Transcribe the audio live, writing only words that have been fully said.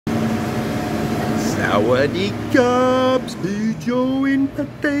Sawadee Cubs, Joe in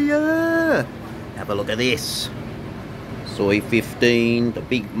Pattaya. Have a look at this. Soy 15, the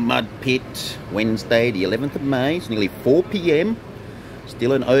big mud pit, Wednesday the 11th of May. It's nearly 4 p.m.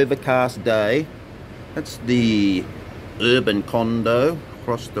 Still an overcast day. That's the urban condo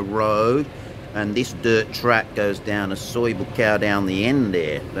across the road. And this dirt track goes down to Soy Bukkau down the end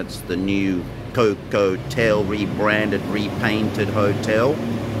there. That's the new Coco Hotel, rebranded, repainted hotel.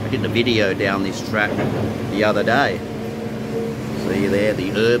 I did a video down this track the other day. See there,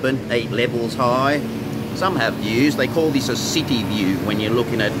 the urban, 8 levels high. Some have views. They call this a city view when you're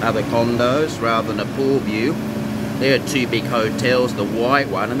looking at other condos rather than a pool view. There are 2 big hotels, the white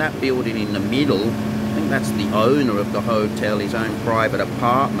one and that building in the middle. I think that's the owner of the hotel, his own private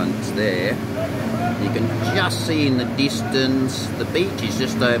apartments there. You can just see in the distance, the beach is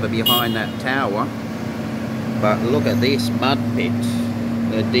just over behind that tower. But look at this mud pit.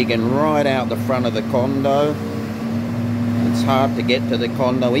 They're digging right out the front of the condo. It's hard to get to the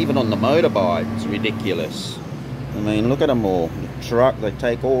condo, even on the motorbike. It's ridiculous. I mean, look at them all. The truck, they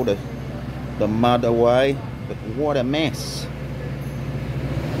take all the mud away. But what a mess.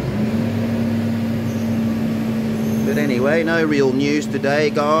 But anyway, no real news today,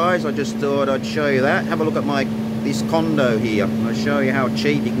 guys. I just thought I'd show you that. Have a look at this condo here. I'll show you how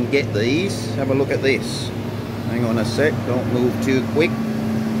cheap you can get these. Have a look at this. Hang on a sec, don't move too quick.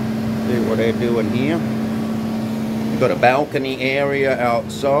 See what they're doing here. You've got a balcony area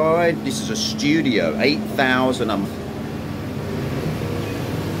outside. This is a studio, 8,000 a month.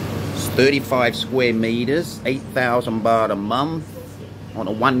 It's 35 square meters, 8,000 baht a month on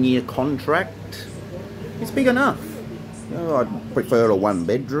a 1-year contract. It's big enough. Oh, I'd prefer a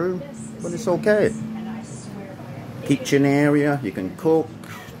 1-bedroom, but it's okay. Kitchen area, you can cook,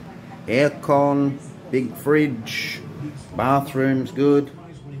 aircon, big fridge, bathroom's good,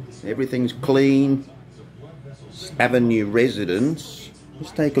 everything's clean. Avenue residence.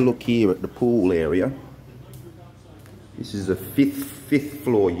 Let's take a look here at the pool area. This is a fifth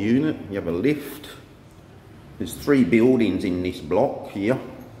floor unit. You have a lift. There's 3 buildings in this block here.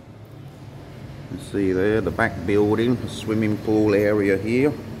 You see there, the back building, the swimming pool area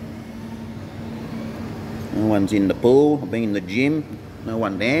here. No one's in the pool. I've been in the gym. No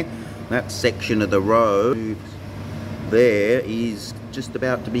one there. That section of the road there is just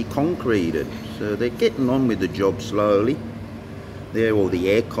about to be concreted, so they're getting on with the job slowly. There are all the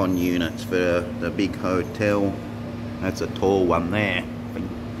aircon units for the big hotel. That's a tall one there.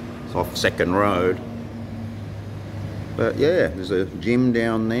 It's off Second Road. But yeah, there's a gym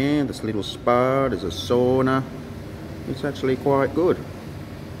down there, there's a little spa, there's a sauna. It's actually quite good.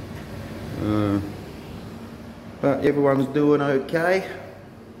 But everyone's doing okay.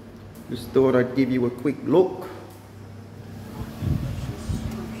 Just thought I'd give you a quick look.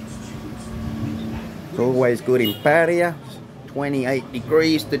 It's always good in Pattaya. 28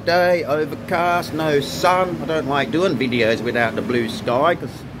 degrees today, overcast, no sun. I don't like doing videos without the blue sky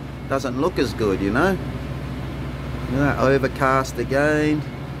because it doesn't look as good, you know. Overcast again.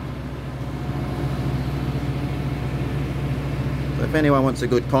 So if anyone wants a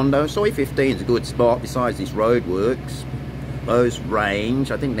good condo, Soy 15 is a good spot besides these roadworks. Those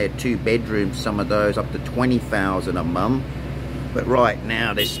range, I think they're 2 bedrooms, some of those up to 20,000 a month. But right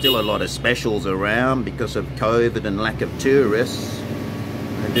now there's still a lot of specials around because of COVID and lack of tourists.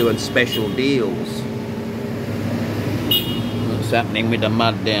 They're doing special deals. What's happening with the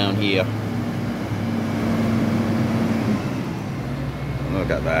mud down here? Look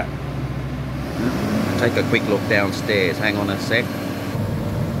at that. Take a quick look downstairs. Hang on a sec.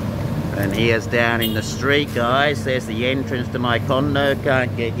 And here's down in the street, guys. There's the entrance to my condo.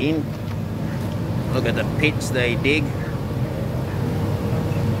 Can't get in. Look at the pits they dig.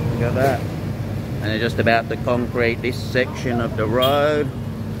 Look at that. And they're just about to concrete this section of the road.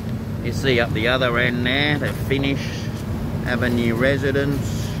 You see up the other end there, they've finished Avenue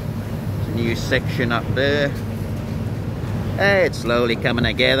residence. There's a new section up there. Hey, it's slowly coming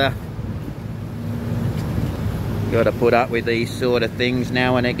together. Got to put up with these sort of things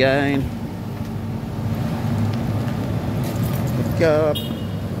now and again. Look up.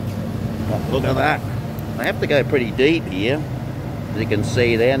 Look at that. They have to go pretty deep here. As you can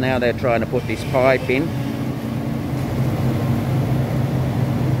see there, now they're trying to put this pipe in.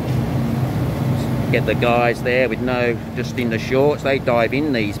 Get the guys there with just in the shorts, they dive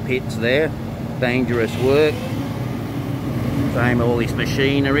in these pits there. Dangerous work. Same all this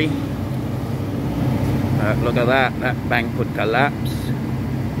machinery. Look at that bank could collapse.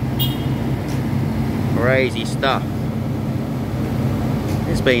 Crazy stuff.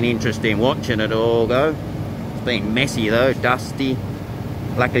 It's been interesting watching it all go. It's been messy though, dusty.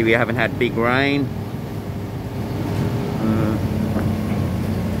 Luckily we haven't had big rain.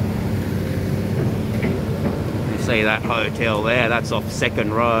 See that hotel there? That's off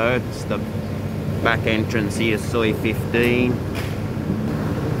Second Road. It's the back entrance here, Soi 15.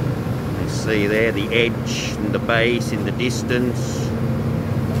 You see there the edge and the base in the distance.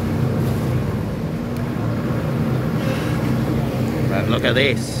 But look at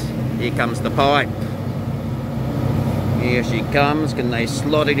this. Here comes the pipe. Here she comes. Can they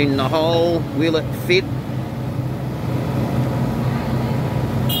slot it in the hole? Will it fit?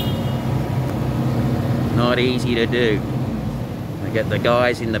 Not easy to do. I get the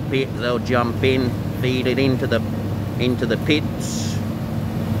guys in the pit, they'll jump in, feed it into the pits.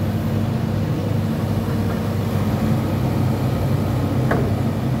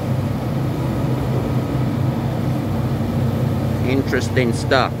 Interesting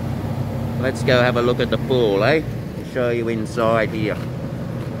stuff. Let's go have a look at the pool, eh? I'll show you inside here.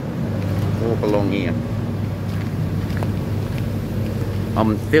 Walk along here.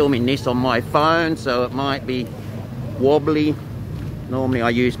 I'm filming this on my phone, so it might be wobbly. Normally I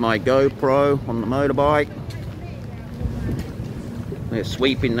use my GoPro on the motorbike. They're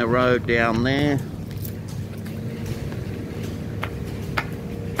sweeping the road down there.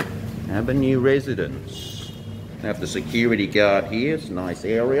 Avenue Residence. Have the security guard here, it's a nice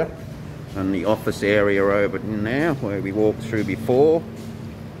area. And the office area over in there, where we walked through before.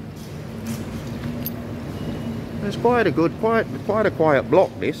 It's quite a quiet block,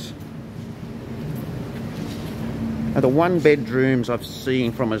 this. Now the one bedrooms I've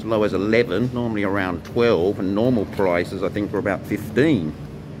seen from as low as 11, normally around 12, and normal prices I think are about 15.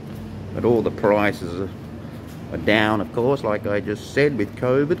 But all the prices are down, of course, like I just said, with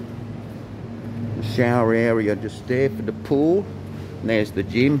COVID. The shower area just there for the pool. And there's the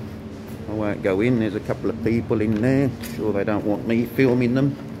gym. I won't go in, there's a couple of people in there. Sure they don't want me filming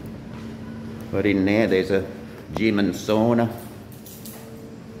them. But in there, there's a gym and sauna.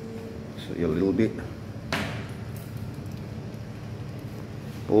 See a little bit.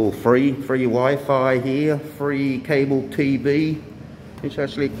 All free Wi-Fi here, free cable TV. It's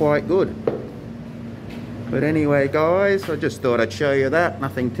actually quite good. But anyway guys, I just thought I'd show you that.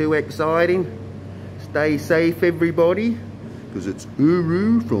 Nothing too exciting. Stay safe everybody, because it's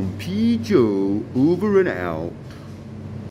Uru from Pijo, over and out.